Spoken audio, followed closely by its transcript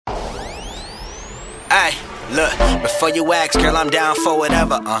Hey, look, before you ask, girl, I'm down for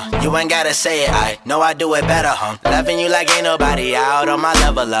whatever, You ain't gotta say it, I know I do it better, Loving you like ain't nobody out on my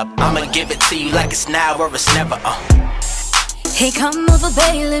level up. I'ma give it to you like it's now or it's never, Hey, come over,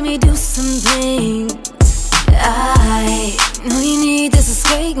 babe, let me do something. I know you need this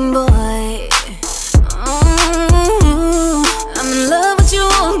escape, boy. I'm in love with you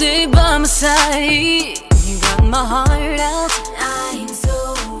all day by my side. You got my heart out. I'm so.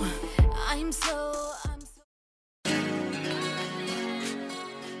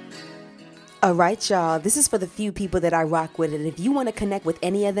 Alright, y'all, this is for the few people that I rock with, and if you want to connect with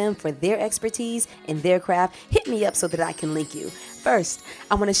any of them for their expertise in their craft, hit me up so that I can link you. First,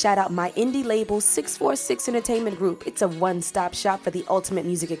 I want to shout out my indie label 646 Entertainment Group. It's a one-stop shop for the ultimate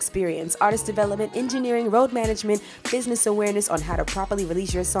music experience, artist development, engineering, road management, business awareness on how to properly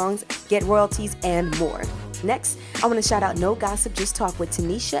release your songs, get royalties, and more. Next, I want to shout out No Gossip, Just Talk with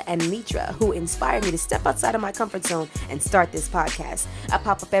Tanisha and Mitra, who inspired me to step outside of my comfort zone and start this podcast. I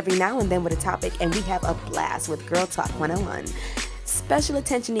pop up every now and then with a topic, and we have a blast with Girl Talk 101. Special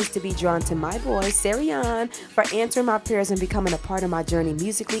attention needs to be drawn to my boy, Sarian, for answering my prayers and becoming a part of my journey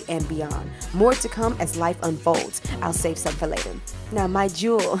musically and beyond. More to come as life unfolds. I'll save some for later. Now, my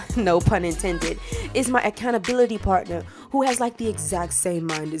jewel, no pun intended, is my accountability partner who has like the exact same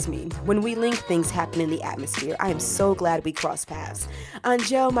mind as me. When we link, things happen in the atmosphere. I am so glad we crossed paths.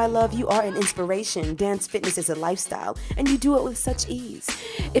 Angel, my love, you are an inspiration. Dance fitness is a lifestyle, and you do it with such ease.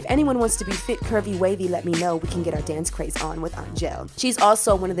 If anyone wants to be fit, curvy, wavy, let me know. We can get our dance craze on with Angel. She's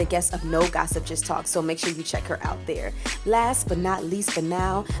also one of the guests of No Gossip, Just Talk, so make sure you check her out there. Last but not least for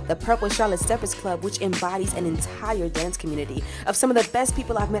now, the Purple Charlotte Steppers Club, which embodies an entire dance community of some of the best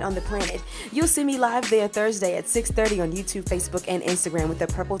people I've met on the planet. You'll see me live there Thursday at 6:30 on YouTube, Facebook, and Instagram with the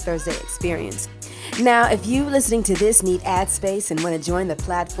Purple Thursday Experience. Now, if you listening to this need ad space and want to join the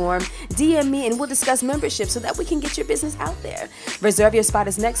platform, DM me and we'll discuss membership so that we can get your business out there. Reserve your spot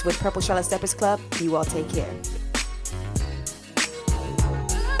is next with Purple Charlotte Steppers Club. You all take care.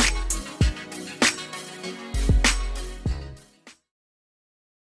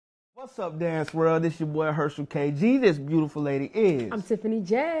 What's up, Dance World? This your boy Herschel KG. This beautiful lady is. I'm Tiffany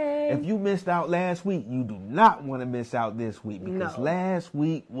J. If you missed out last week, you do not want to miss out this week because last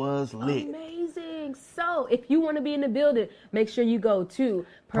week was lit. Amazing. So if you want to be in the building, make sure you go to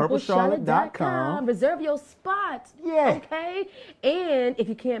purplecharlotte.com. Reserve your spot. Yeah. Okay? And if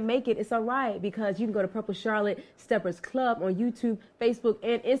you can't make it, it's all right because you can go to Purple Charlotte Steppers Club on YouTube, Facebook,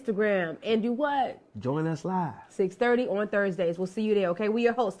 and Instagram. And do what? Join us live. 6:30 on Thursdays. We'll see you there, okay? We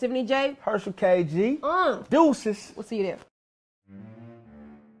your hosts, Tiffany J. Herschel KG. Deuces. We'll see you there.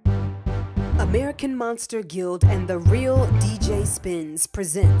 American Monster Guild and the Real DJ Spins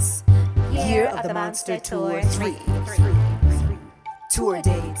presents Year of the Monster Tour 3. Tour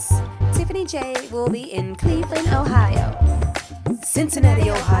dates. Tiffany J will be in Cleveland, Ohio, Cincinnati,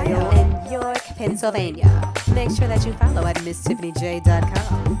 Ohio, and York, Pennsylvania. Make sure that you follow at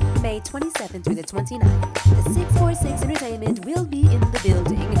MissTiffanyJ.com. May 27th through the 29th. The 646 Entertainment will be in the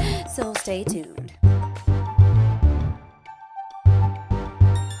building, so stay tuned.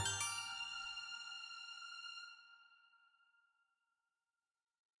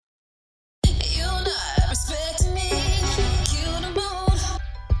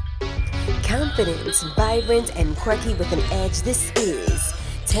 Confident, vibrant, and quirky with an edge, this is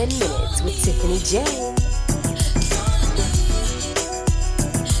 10 Minutes with Tiffany J.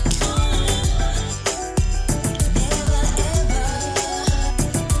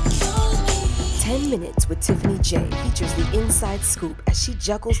 10 Minutes with Tiffany J features the inside scoop as she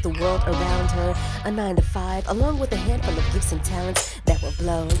juggles the world around her, a 9 to 5, along with a handful of gifts and talents that will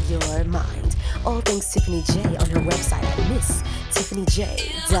blow your mind. All things Tiffany J on her website at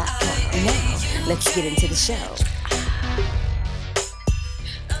MissTiffanyJ.com. Now, let's get into the show.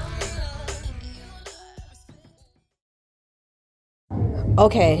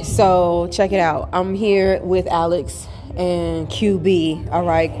 Okay, so check it out. I'm here with Alex and QB, all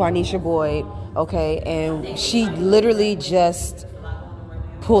right, Quanisha Boyd, okay, and she literally just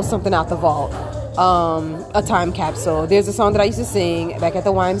pulled something out the vault, a time capsule. There's a song that I used to sing back at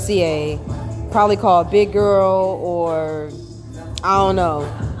the YMCA, probably called Big Girl or I don't know,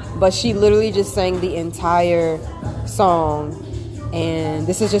 but she literally just sang the entire song. And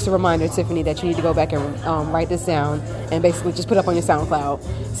this is just a reminder, Tiffany, that you need to go back and write this down and basically just put it up on your SoundCloud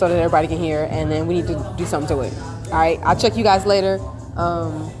so that everybody can hear. And then we need to do something to it. All right, I'll check you guys later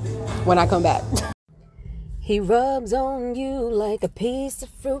when I come back. He rubs on you like a piece of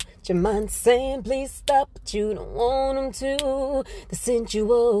fruit. Your mind's saying please stop, but you don't want him to. The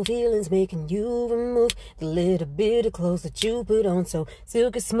sensual feelings making you remove the little bit of clothes that you put on so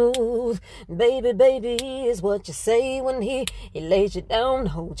silky smooth. Baby, baby is what you say when he lays you down,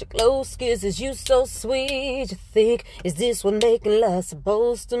 holds you close, kisses you so sweet. You think, is this what making love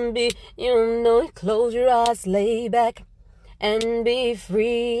supposed to be? You don't know it. Close your eyes, lay back and be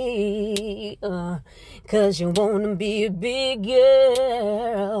free, 'cause you wanna be a big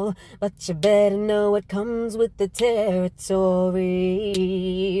girl, but you better know what comes with the territory.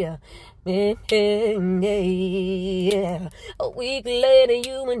 Yeah. A week later,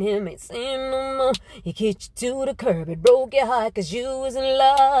 you and him ain't seen no more. He kicked you to the curb, it broke your heart 'cause you was in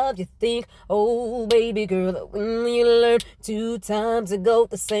love. You think, oh baby girl, that when you learned 2 times ago,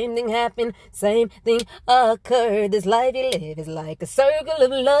 the same thing happened, same thing occurred. This life you live is like a circle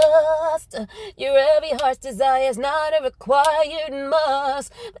of lust. Your every heart's desire is not a required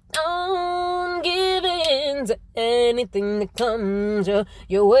must. But don't give in to anything that comes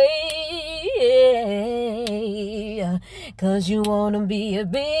your way. 'Cause you wanna be a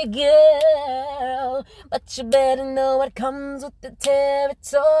big girl, but you better know what comes with the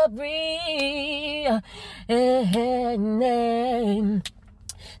territory.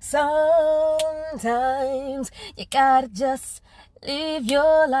 Sometimes you gotta just live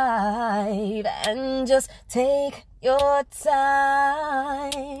your life and just take your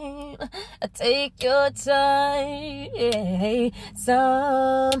time. Take your time.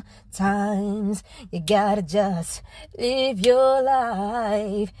 Sometimes you gotta just live your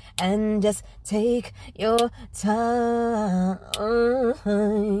life and just take your time.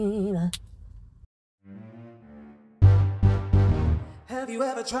 Have you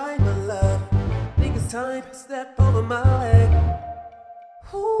ever tried my love? Think it's time to step over my leg.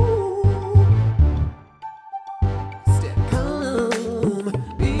 Ooh. Step come,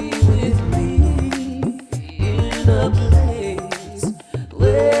 be with me in a place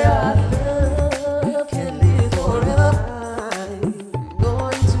where our love can live forever. I'm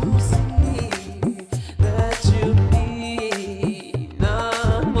going to see that you need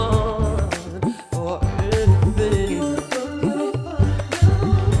not one or anything.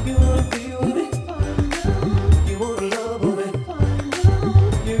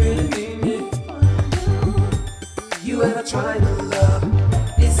 Trying to love,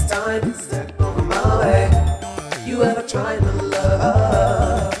 it's time to step over my way. You ever trying to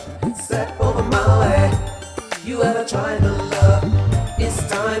love, step over my way. You ever trying to love, it's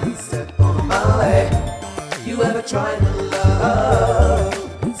time to step over my way. You ever trying to love,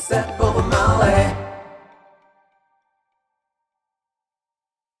 step over my way.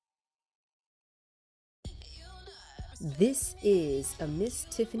 This is a Miss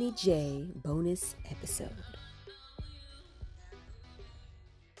Tiffany J bonus episode.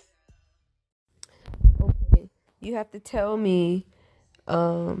 You have to tell me,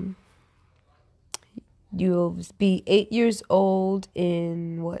 you'll be 8 years old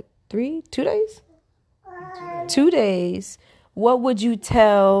in what, 2 days? 2 days. What would you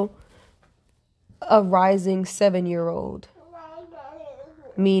tell a rising 7-year-old?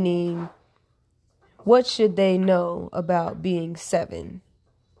 Meaning, what should they know about being 7?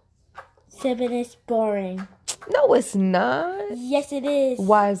 7 is boring. No, it's not. Yes, it is.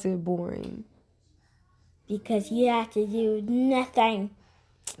 Why is it boring? Because you have to do nothing.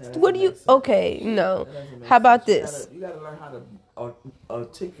 What do you... Okay, no. How about this? You gotta learn how to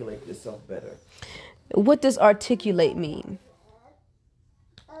articulate yourself better. What does articulate mean?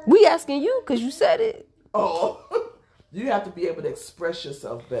 We asking you because you said it. Oh, you have to be able to express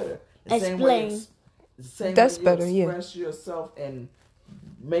yourself better. Explain. That's better, yeah. Express yourself and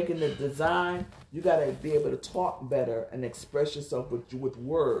making the design. You gotta be able to talk better and express yourself with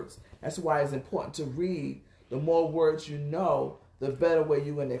words. That's why it's important to read. The more words you know, the better way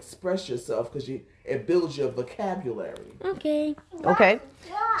you can express yourself, because it builds your vocabulary. Okay. Okay.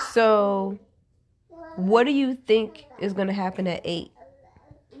 So, what do you think is going to happen at 8?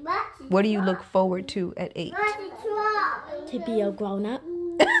 What do you look forward to at 8? To be a grown-up.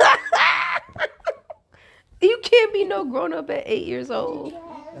 You can't be no grown-up at 8 years old.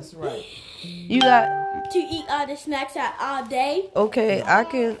 That's right. You got... To eat all the snacks all day. Okay,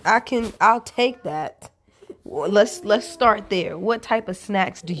 I'll take that. Well, let's start there. What type of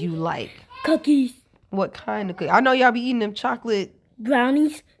snacks do you like? Cookies. What kind of cookies? I know y'all be eating them chocolate...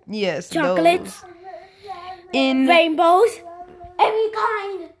 Brownies. Yes, chocolates. Those. In rainbows. Every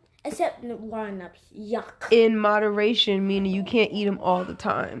kind. Except grown-ups. Yuck. In moderation, meaning you can't eat them all the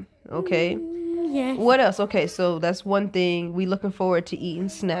time. Okay? Yeah. What else? Okay, so that's one thing. We looking forward to eating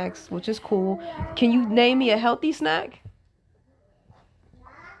snacks, which is cool. Can you name me a healthy snack?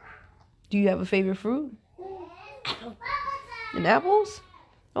 Do you have a favorite fruit? And apples?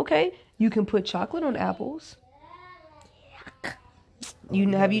 Okay. You can put chocolate on apples.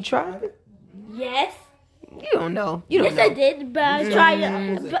 Have you tried it? Yes. You don't know. You don't Yes, know. I did, but I tried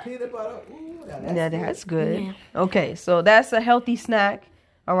it. Is it peanut butter? Ooh, Yeah, that's good. Yeah. Okay, so that's a healthy snack.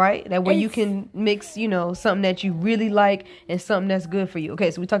 All right, that way you It's- can mix, something that you really like and something that's good for you. Okay,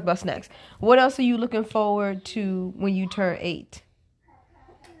 so we talked about snacks. What else are you looking forward to when you turn 8?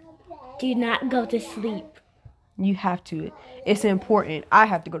 Do not go to sleep. You have to. It's important. I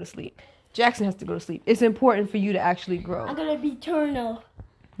have to go to sleep. Jackson has to go to sleep. It's important for you to actually grow. I'm gonna be eternal.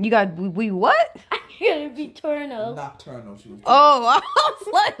 You got we what? I'm gonna be eternal. Nocturnal. She was Oh, I was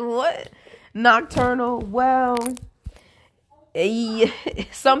like, what? Nocturnal. Well,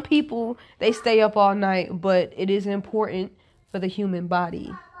 some people they stay up all night, but it is important for the human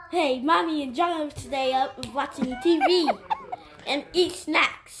body. Hey, mommy and John stay up watching TV and eat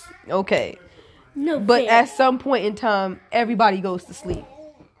snacks. Okay. No, But fair. at some point in time, everybody goes to sleep.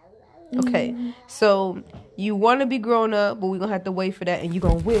 Okay. So you want to be grown up, but we're going to have to wait for that. And you're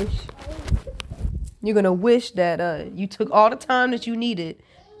going to wish that you took all the time that you needed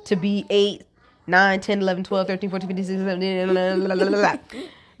to be 8, 9, 10, 11, 12, 13, 14, 15, 16, 17.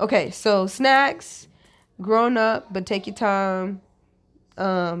 Okay. So snacks, grown up, but take your time.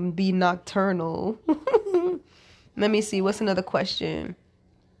 Be nocturnal. Let me see. What's another question?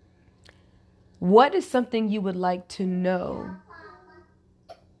 What is something you would like to know?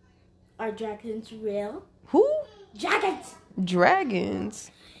 Are dragons real? Who? Dragons! Dragons.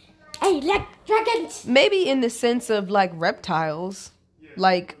 Hey, like dragons! Maybe in the sense of like reptiles.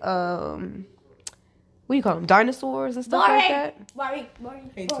 Like, what do you call them? Dinosaurs and stuff like that? Boring.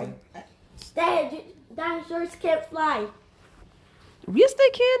 painting. Dinosaurs can't fly. Yes, they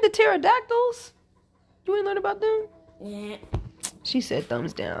can. The pterodactyls. You ain't learn about them? Yeah. She said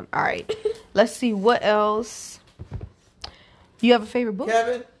thumbs down. All right. Let's see what else. You have a favorite book?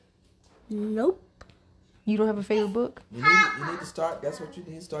 Kevin, Nope. You don't have a favorite book? you need to start. That's what you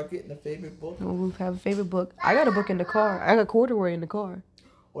need to start getting a favorite book. No, we have a favorite book. I got a book in the car. I got corduroy in the car.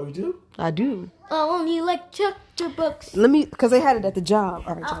 Oh, you do? I do. I only like chapter books. Because they had it at the job.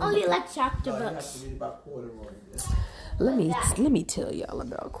 All right, I y'all. only like chapter No, you have books. to read about corduroy. Let me tell y'all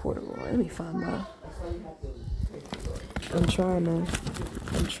about corduroy. Let me find my. I'm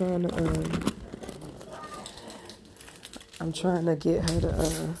trying to get her to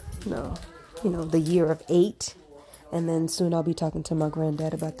the year of 8, and then soon I'll be talking to my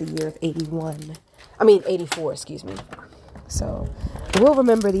granddad about the year of 84, excuse me. So we'll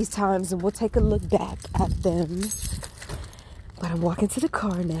remember these times and we'll take a look back at them. But I'm walking to the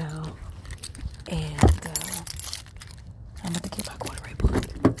car now, and I'm about to get my corduroy book.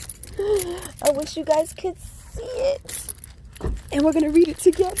 I wish you guys could see it. And we're going to read it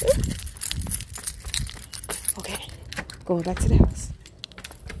together. Okay. Going back to the house.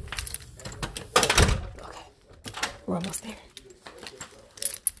 Okay. We're almost there.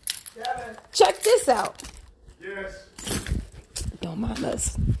 Check this out. Yes. Don't mind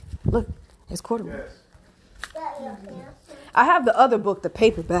us. Look, it's corduroy. Yes. I have the other book, the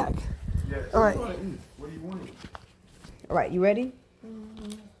paperback. Yes. All right. What do you want? All right, you ready?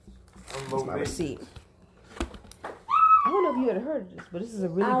 Unload My me. receipt. I don't know if you had heard of this, but this is a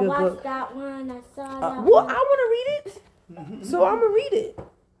really I good watched book. that one. I saw that Well, one. I want to read it, so I'm gonna read it.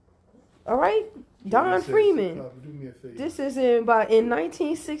 All right, Don Freeman. Do me a favor. This is in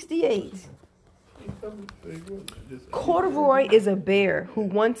 1968. Corduroy is a bear who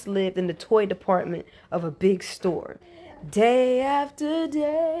once lived in the toy department of a big store. Day after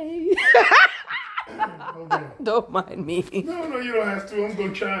day. Don't mind me. No, you don't have to. I was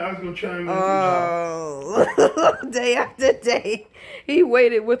gonna chime in. Oh, day after day, he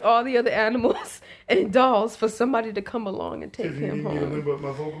waited with all the other animals and dolls for somebody to come along and take him You need a home. little bit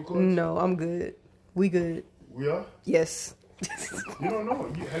my vocal cords? No, I'm good. We good. We are? Yes. You don't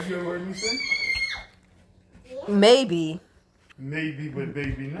know. Have you ever heard me sing? Maybe. Maybe, but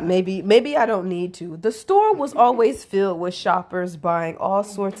baby not. Maybe I don't need to. The store was always filled with shoppers buying all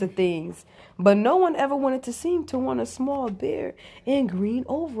sorts of things, but no one ever wanted to seem to want a small bear in green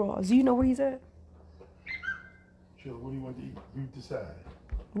overalls. Do you know where he's at? Sure, what do you want to eat? You decide.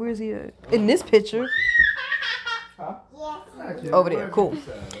 Where is he at? In this picture. Actually, Over there, whatever cool. you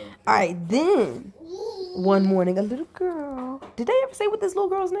decide. All right, then one morning, a little girl. Did they ever say what this little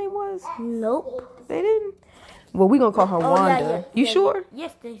girl's name was? Nope. They didn't. Well, we're going to call her Wanda. Yeah, You sure?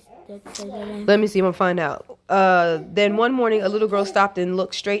 Yes, they say that name. Let me see. I'm going to find out. Then one morning, a little girl stopped and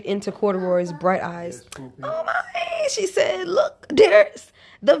looked straight into Corduroy's bright eyes. Oh, my. She said, look, there's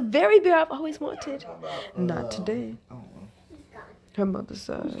the very bear I've always wanted. Not today. Her mother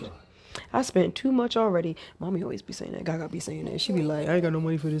sighed. I spent too much already. Mommy always be saying that. Gaga be saying that. She be like, I ain't got no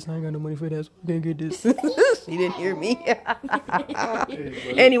money for this. I ain't got no money for that. So I can't get this. She didn't hear me.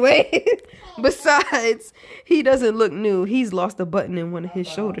 Anyway, besides, he doesn't look new. He's lost a button in one of his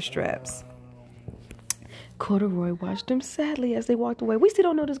shoulder straps. Corduroy watched them sadly as they walked away. We still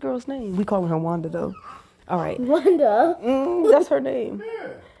don't know this girl's name. We calling her Wanda, though. All right. Wanda? That's her name.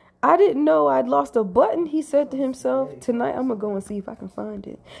 I didn't know I'd lost a button, he said to himself. Tonight, I'm going to go and see if I can find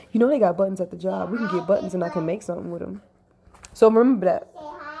it. You know they got buttons at the job. We can get buttons and I can make something with them. So remember that.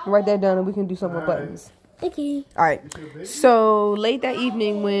 Write that down and we can do something with buttons. Okay. All right. So late that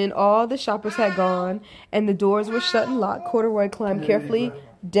evening when all the shoppers had gone and the doors were shut and locked, Corduroy climbed carefully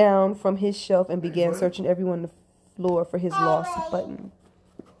down from his shelf and began searching everyone on the floor for his lost button.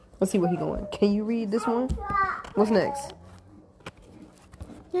 Let's see where he's going. Can you read this one? What's next?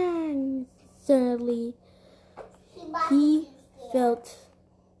 And suddenly, he felt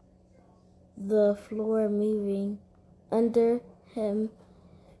the floor moving under him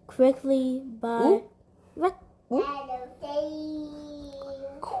quickly by White.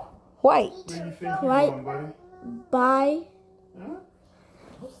 by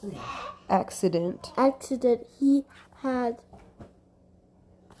Accident. He had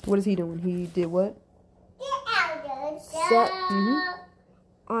What is he doing? He did what? stepped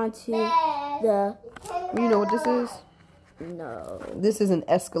onto the. You know what this is? No. This is an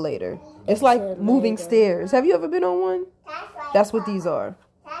escalator. It's like moving stairs. Have you ever been on one? That's what these are.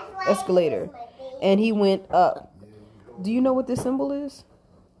 Escalator. And he went up. Do you know what this symbol is?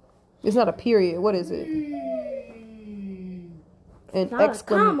 It's not a period. What is it?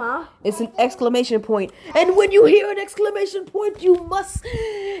 It's an exclamation point. And when you hear an exclamation point, you must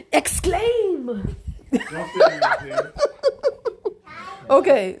exclaim.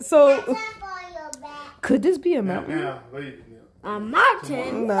 Okay, so could this be a mountain? A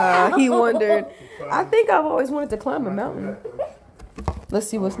mountain? Nah, he wondered. I think I've always wanted to climb a mountain. Let's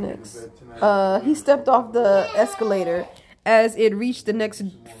see what's next. He stepped off the escalator as it reached the next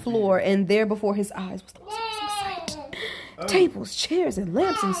floor, and there before his eyes was the most amazing sight. Tables, chairs, and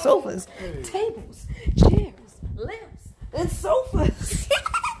lamps and sofas. Tables, chairs, lamps, and sofas.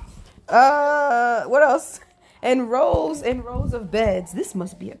 What else? And rows of beds. This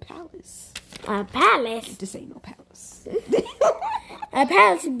must be a palace. A palace? This ain't no palace. A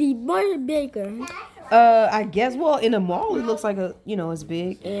palace would be much bigger. I guess, well, in a mall, it looks like it's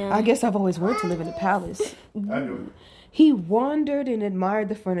big. Yeah. I guess I've always wanted to live in a palace. He wandered and admired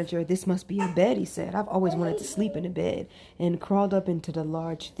the furniture. This must be a bed, he said. I've always wanted to sleep in a bed. And crawled up into the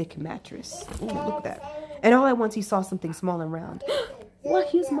large, thick mattress. Ooh, look at that. And all at once, he saw something small and round. Well,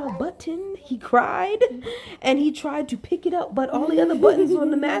 here's my button, he cried. And he tried to pick it up, but all the other buttons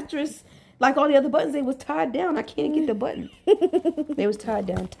on the mattress, like all the other buttons, they was tied down. I can't get the button. They was tied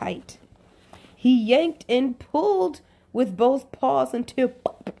down tight. He yanked and pulled with both paws until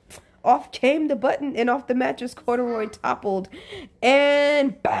pop, off came the button, and off the mattress Corduroy toppled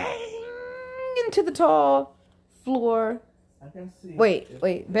and bang into the tall floor.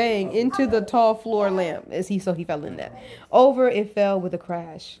 Bang into the tall floor lamp as he fell in that. Over it fell with a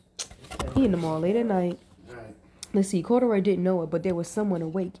crash. He in the mall late at night. Let's see, Corduroy didn't know it, but there was someone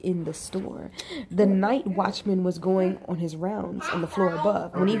awake in the store. The night watchman was going on his rounds on the floor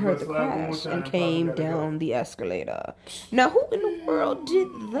above when he heard the crash and came down the escalator. Now, who in the world did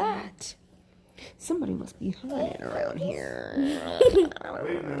that? Somebody must be hiding around here.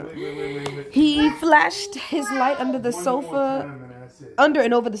 He flashed his light under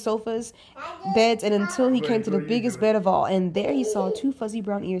and over the sofas, beds, and until he came to the biggest bed of all. And there he saw two fuzzy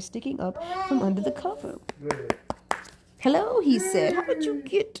brown ears sticking up from under the cover. Hello, he said. How did you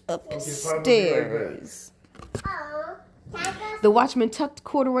get upstairs? The watchman tucked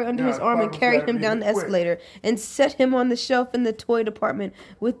Corduroy under his arm and carried him down the escalator and set him on the shelf in the toy department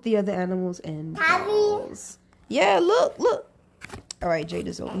with the other animals and dolls. Yeah, look. All right,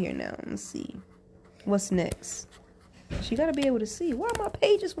 Jada's over here now. Let's see. What's next? She got to be able to see. Why my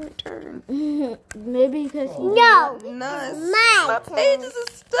pages won't turn? Maybe because No. My pages are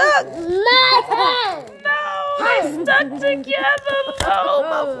stuck. No, they're stuck together.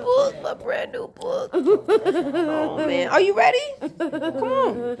 No, my brand new book. Oh, man. Are you ready? Come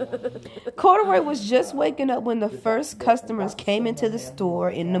on. Corduroy was just waking up when the first customers came into the store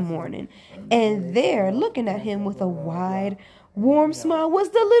in the morning. And there, looking at him with a wide, warm smile,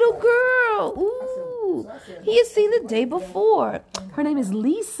 was the little girl. Ooh. Ooh, he had seen the day before. Her name is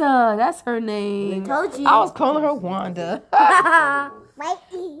Lisa. That's her name. Told you. I was calling her Wanda.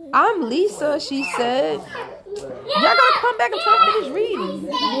 I'm Lisa, she said. Y'all gotta come back and try to finish reading.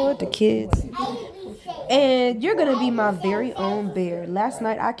 Lord, the kids. And you're gonna be my very own bear. Last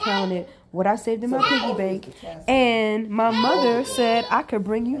night I counted what I saved in my piggy bank, and my mother said I could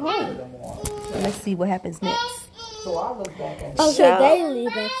bring you home. Let's see what happens next. Oh, so they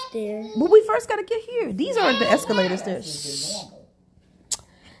leave us there. But we first gotta get here. These aren't the escalator stairs.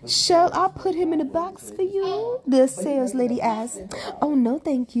 Shall I put him in a box for you? The sales lady asked. Oh, no,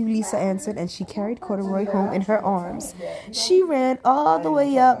 thank you, Lisa answered, and she carried Corduroy home in her arms. She ran all the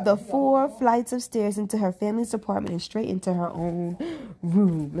way up the 4 flights of stairs into her family's apartment and straight into her own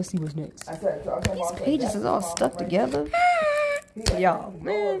room. Let's see what's next. These pages is all stuck together. Y'all,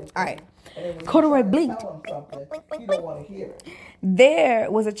 man. All right. Corduroy blinked.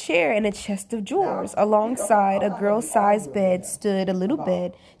 There was a chair and a chest of drawers. Alongside a girl-sized bed stood a little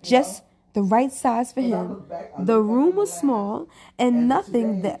bed, just the right size for him. The room was small and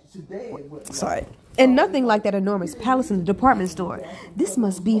nothing like that enormous palace in the department store. This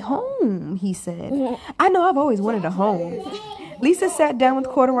must be home, he said. I know, I've always wanted a home. Lisa sat down with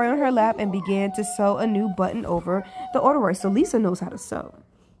Corduroy on her lap and began to sew a new button over the corduroy. So Lisa knows how to sew.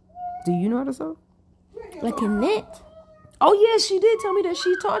 Do you know how to sew? Like a knit. Oh, yeah, she did tell me that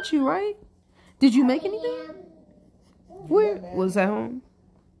she taught you, right? Did you make anything? Where? Was that home?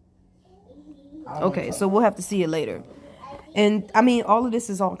 Okay, so we'll have to see it later. And, I mean, all of this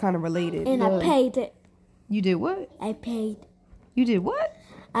is all kind of related. And I paid it. You did what? I paid. You did what?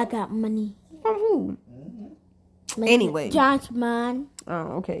 I got money. From who? Anyway. John's mom.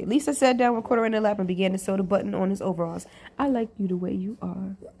 Oh, okay. Lisa sat down with Corduroy in her lap and began to sew the button on his overalls. I like you the way you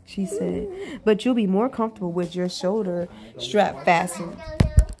are, she said. But you'll be more comfortable with your shoulder strap fastened.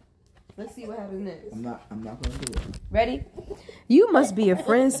 Let's see what happens next. I'm not gonna do it. Ready? You must be a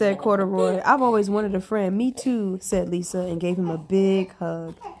friend, said Corduroy. I've always wanted a friend. Me too, said Lisa, and gave him a big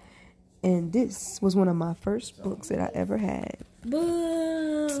hug. And this was one of my first books that I ever had.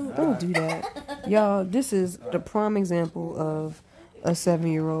 Boo. Don't do that. Y'all, this is the prime example of a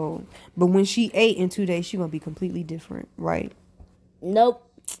 7-year-old. But when she 8 in 2 days, she's going to be completely different, right? Nope.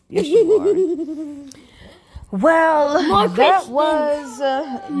 Yes, you are. Well, More that questions. was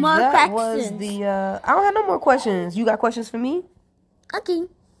the I don't have no more questions. You got questions for me? Okay.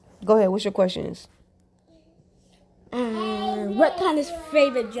 Go ahead. What's your questions? What kind of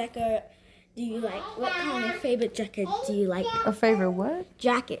favorite jacket do you like? What kind of favorite jacket do you like? A favorite what?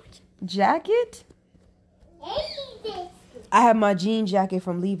 Jacket. Jacket? I have my jean jacket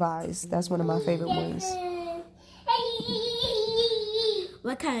from Levi's. That's one of my favorite ones.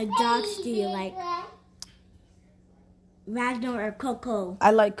 What kind of dogs do you like? Ragnar or Coco?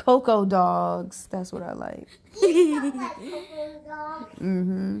 I like Coco dogs. That's what I like.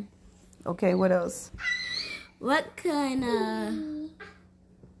 Okay, what else? What kind of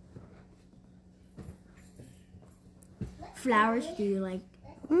flowers do you like?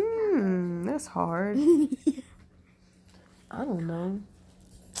 That's hard. I don't know.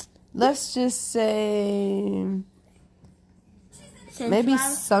 Let's just say maybe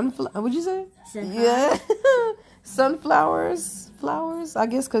sunflower. What'd you say? Sunflowers? Yeah. Sunflowers. Flowers. I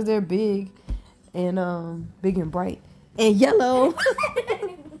guess because they're big and big and bright. And yellow.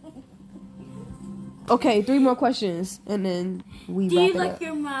 Okay, 3 more questions, and then we Do wrap you it like up.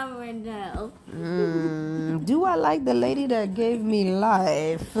 your mom or no? Do I like the lady that gave me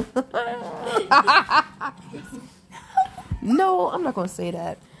life? No, I'm not going to say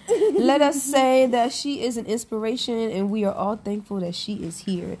that. Let us say that she is an inspiration, and we are all thankful that she is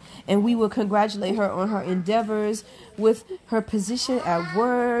here. And we will congratulate her on her endeavors with her position at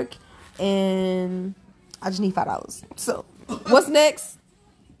work. And I just need $5. So, what's next?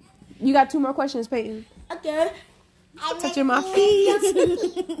 You got 2 more questions, Peyton. Okay. Touching my feet.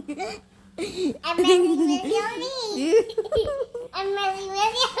 I'm messing with your feet. I'm messing with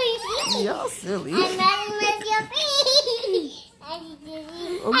your feet. Y'all silly. I'm messing with your feet. I'm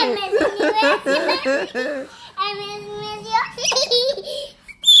Okay. messing with your feet.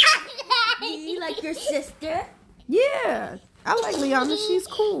 Do you like your sister? Yeah, I like Liana. She's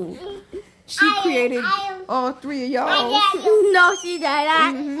cool. She created all 3 of y'all. No, she did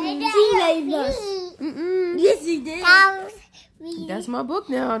not. She made us. Yes, she did. That's my book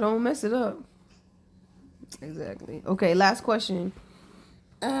now. Don't mess it up. Exactly. Okay, last question.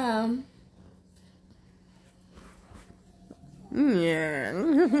 Yeah.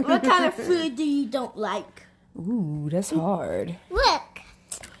 What kind of food do you don't like? Ooh, that's hard. Look.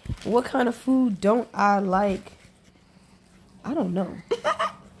 What kind of food don't I like? I don't know.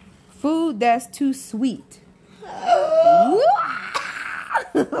 Food that's too sweet.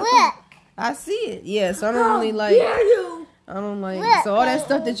 Look. I see it. Yeah, so I don't really like. I don't like. So all that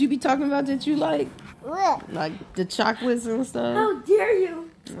stuff that you be talking about that you like the chocolates and stuff. How dare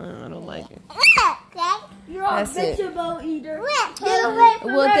you? I don't like it. You're a That's it. vegetable eater.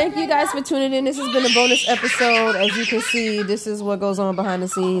 Well, thank you guys for tuning in. This has been a bonus episode. As you can see, this is what goes on behind the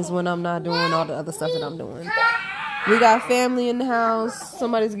scenes when I'm not doing all the other stuff that I'm doing. We got family in the house.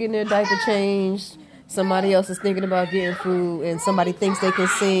 Somebody's getting their diaper changed. Somebody else is thinking about getting food. And somebody thinks they can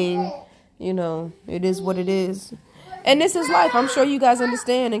sing. You know, it is what it is. And this is life. I'm sure you guys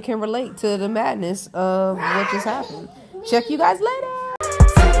understand and can relate to the madness of what just happened. Check you guys later.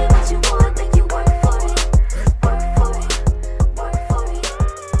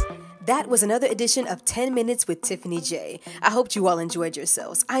 That was another edition of 10 Minutes with Tiffany J. I hoped you all enjoyed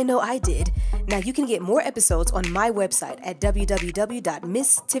yourselves. I know I did. Now you can get more episodes on my website at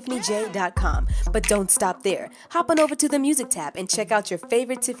www.misstiffanyj.com. But don't stop there. Hop on over to the music tab and check out your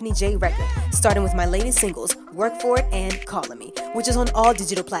favorite Tiffany J record, starting with my latest singles, Work For It and Callin' Me, which is on all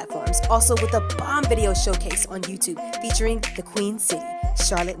digital platforms. Also with a bomb video showcase on YouTube featuring the Queen City,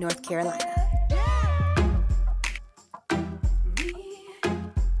 Charlotte, North Carolina.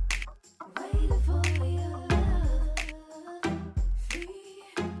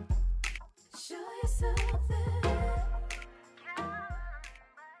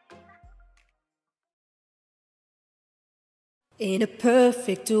 In a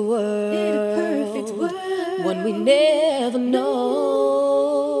perfect world, one we never know,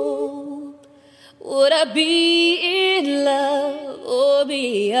 would I be in love or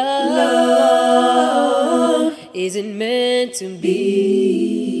be alone? Is it meant to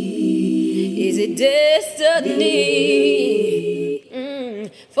be? Is it destiny?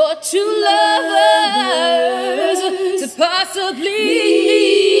 For two lovers to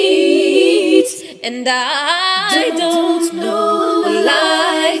possibly meet, and I don't know what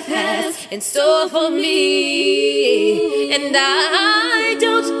life has in store for me, and I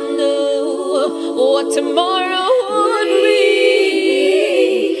don't know what tomorrow would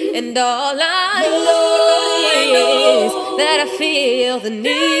be, and all I know is that I feel the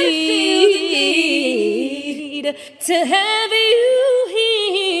need to have you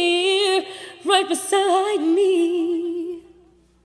here right beside me.